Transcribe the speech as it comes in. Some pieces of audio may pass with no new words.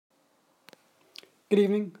Good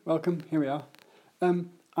evening, welcome, here we are.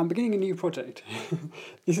 I'm beginning a new project.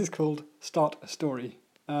 This is called Start a Story.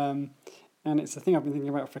 And it's a thing I've been thinking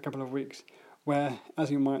about for a couple of weeks, where, as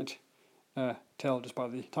you might tell just by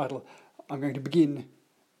the title, I'm going to begin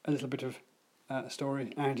a little bit of a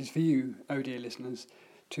story, and it's for you, oh dear listeners,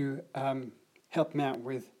 to help me out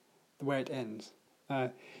with the way it ends.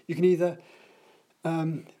 You can either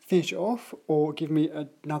finish it off, or give me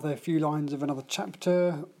another few lines of another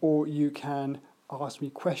chapter, or you can ask me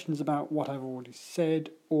questions about what I've already said,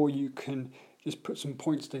 or you can just put some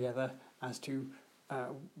points together as to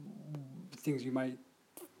things you may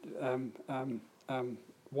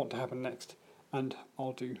want to happen next, and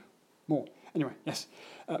I'll do more. Anyway, yes,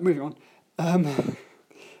 moving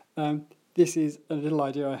on. This is a little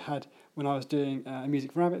idea I had when I was doing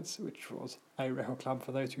Music for Rabbits, which was a record club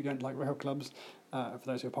for those who don't like record clubs. For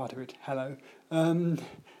those who are part of it, hello.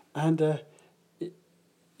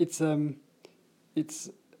 It's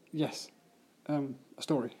a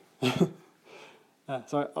story.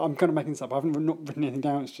 So I'm kind of making this up. I haven't not written anything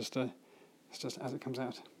down. It's just as it comes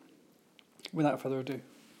out. Without further ado,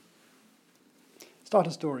 start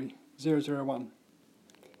a story 001.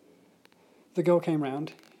 The girl came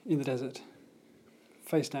round in the desert,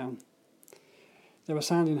 face down. There was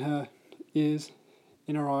sand in her ears,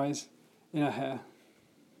 in her eyes, in her hair.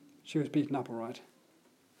 She was beaten up all right.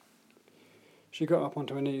 She got up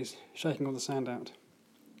onto her knees, shaking all the sand out,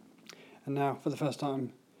 and now, for the first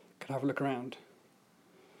time, could have a look around.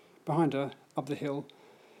 Behind her, up the hill,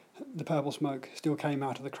 the purple smoke still came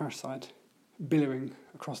out of the crash site, billowing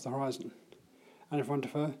across the horizon, and in front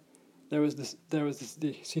of her, there was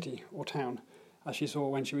the city or town, as she saw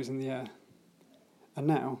when she was in the air. And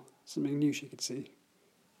now, something new she could see.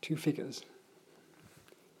 2 figures.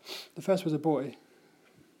 The first was a boy,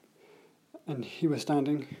 and he was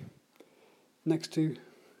standing next to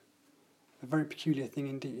a very peculiar thing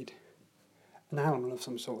indeed, an animal of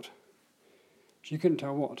some sort. She couldn't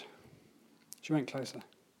tell what. She went closer.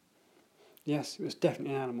 Yes, it was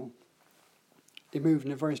definitely an animal. It moved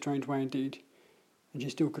in a very strange way indeed, and she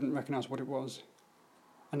still couldn't recognise what it was.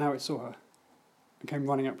 And now it saw her, and came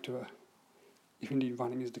running up to her, if indeed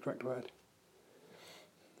running is the correct word.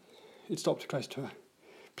 It stopped close to her.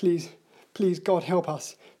 Please, God, help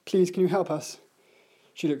us. Please, can you help us?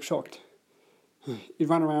 She looked shocked. It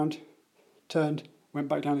ran around, turned, went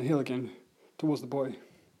back down the hill again, towards the boy.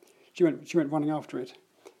 She went running after it,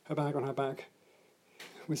 her bag on her back,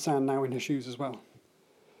 with sand now in her shoes as well.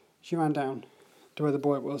 She ran down to where the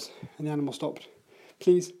boy was, and the animal stopped.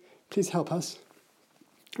 Please help us,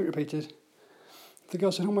 it repeated. The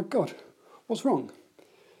girl said, oh my God, what's wrong?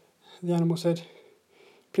 The animal said,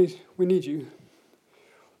 please, we need you.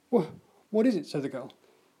 What is it? Said the girl.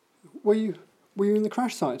 Were you in the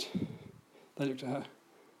crash site? They looked at her.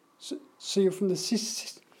 So you're from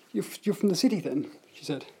the you're from the city then? She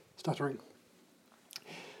said, stuttering.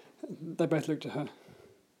 They both looked at her.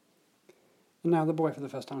 And now the boy for the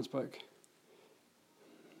first time spoke,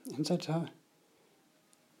 and said to her,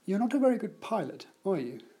 you're not a very good pilot, are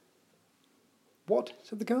you? What?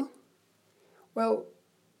 Said the girl. Well,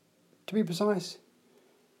 to be precise,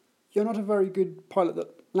 you're not a very good pilot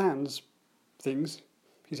that lands things,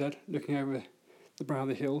 he said, looking over the brow of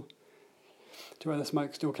the hill to where the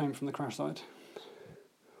smoke still came from the crash site.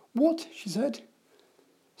 What? She said,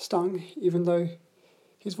 stung, even though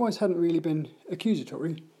his voice hadn't really been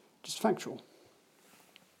accusatory, just factual.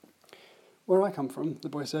 Where I come from, the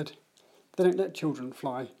boy said, they don't let children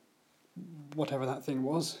fly, whatever that thing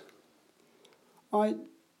was. I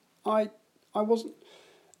wasn't,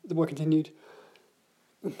 the boy continued.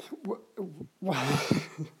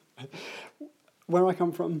 Where I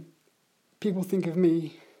come from, people think of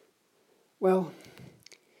me, well,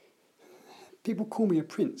 people call me a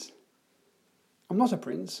prince. I'm not a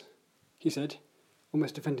prince, he said,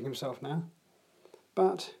 almost defending himself now.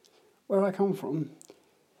 But where I come from,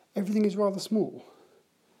 everything is rather small.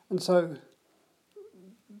 And so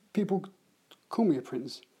people call me a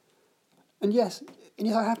prince. And yes,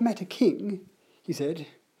 I have met a king, he said,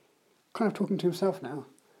 kind of talking to himself now.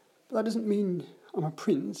 But that doesn't mean I'm a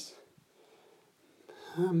prince.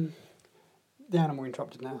 The animal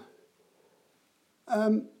interrupted now.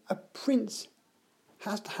 A prince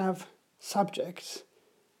has to have subjects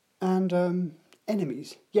and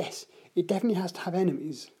enemies. Yes, it definitely has to have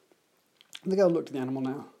enemies. The girl looked at the animal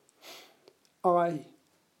now. I'm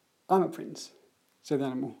a prince, said the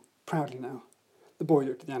animal, proudly now. The boy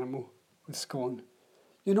looked at the animal with scorn.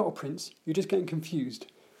 You're not a prince, you're just getting confused.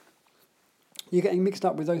 You're getting mixed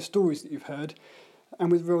up with those stories that you've heard and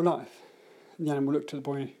with real life. The animal looked at the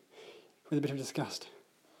boy with a bit of disgust.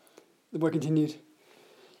 The boy continued,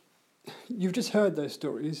 you've just heard those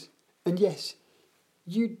stories, and yes,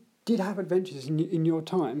 you did have adventures in your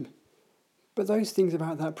time, but those things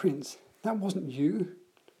about that prince, that wasn't you.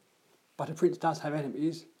 But a prince does have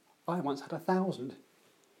enemies. I once had 1,000,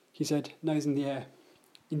 he said, nose in the air,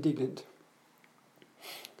 indignant.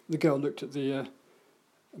 The girl looked at the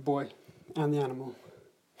boy and the animal.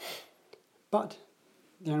 But,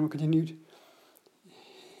 the animal continued,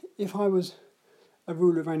 if I was a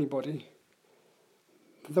ruler of anybody,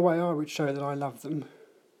 the way I would show that I love them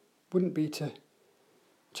wouldn't be to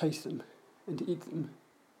chase them and to eat them.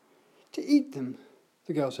 To eat them,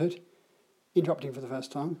 the girl said, interrupting for the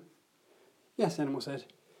first time. Yes, the animal said.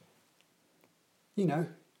 You know,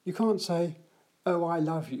 you can't say, oh, I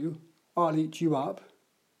love you, I'll eat you up.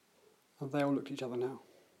 And they all looked at each other now.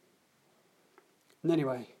 And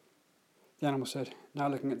anyway, the animal said, now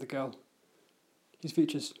looking at the girl, his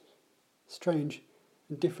features strange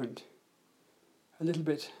and different, a little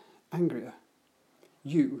bit angrier.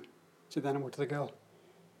 You, said the animal to the girl,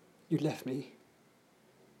 you left me.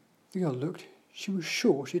 The girl looked. She was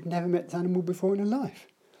sure she'd never met the animal before in her life.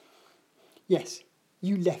 Yes,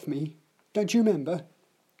 you left me. Don't you remember?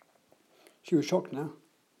 She was shocked now.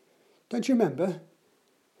 Don't you remember?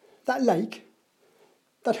 That lake?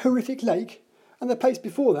 That horrific lake? And the place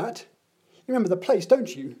before that? You remember the place,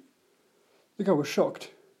 don't you? The girl was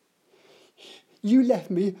shocked. You left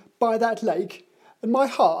me by that lake, and my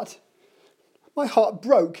heart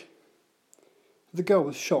broke. The girl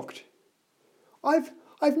was shocked. I've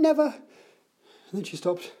never... And then she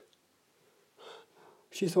stopped.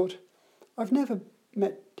 She thought, I've never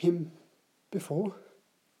met him before,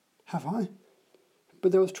 have I?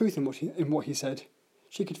 But there was truth in what he said.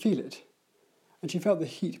 She could feel it, and she felt the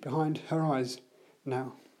heat behind her eyes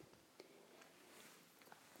now.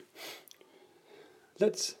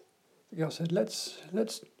 The girl said, let's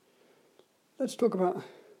talk about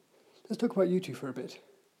you two for a bit.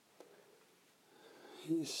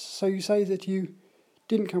 So you say that you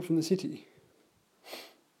didn't come from the city,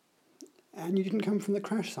 and you didn't come from the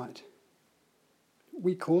crash site.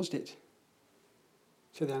 We caused it,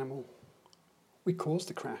 said the animal. We caused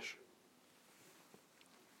the crash.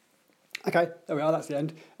 Okay, there we are, that's the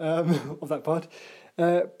end of that part.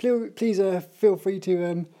 Please feel free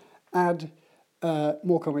to add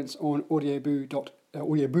more comments on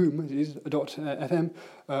audioboom.fm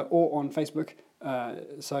or on Facebook.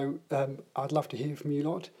 So I'd love to hear from you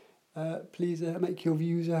lot. Please make your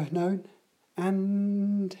views known.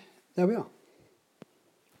 And there we are.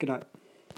 Good night.